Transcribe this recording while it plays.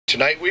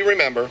Tonight we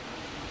remember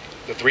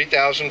the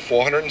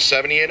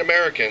 3,478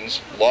 Americans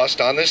lost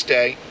on this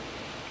day,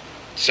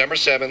 December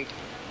 7th,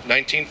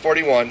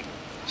 1941,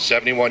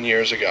 71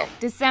 years ago.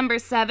 December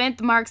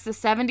 7th marks the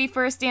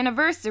 71st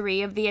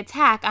anniversary of the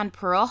attack on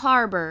Pearl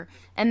Harbor,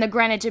 and the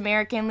Greenwich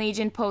American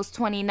Legion Post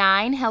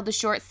 29 held a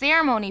short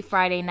ceremony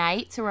Friday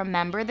night to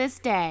remember this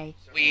day.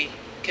 We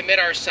commit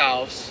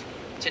ourselves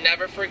to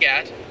never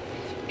forget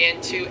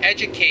and to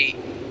educate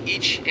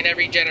each and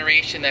every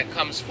generation that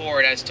comes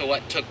forward as to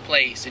what took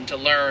place and to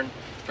learn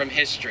from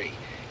history.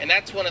 And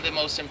that's one of the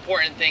most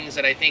important things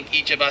that I think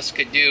each of us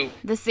could do.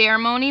 The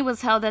ceremony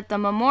was held at the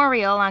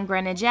memorial on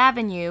Greenwich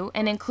Avenue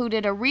and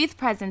included a wreath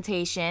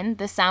presentation,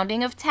 the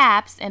sounding of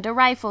taps, and a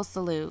rifle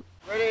salute.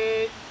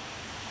 Ready,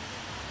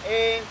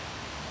 aim,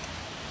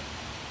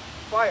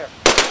 fire.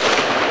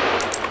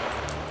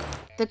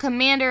 The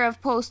commander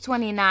of Post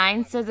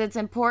 29 says it's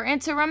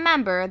important to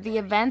remember the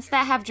events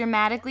that have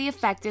dramatically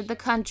affected the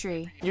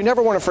country. You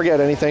never want to forget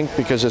anything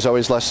because there's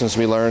always lessons to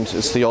be learned.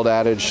 It's the old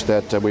adage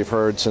that we've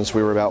heard since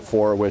we were about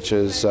 4, which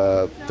is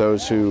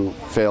those who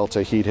fail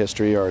to heed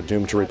history are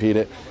doomed to repeat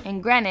it.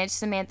 In Greenwich,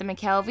 Samantha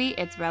McKelvey,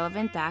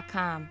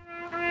 It'sRelevant.com.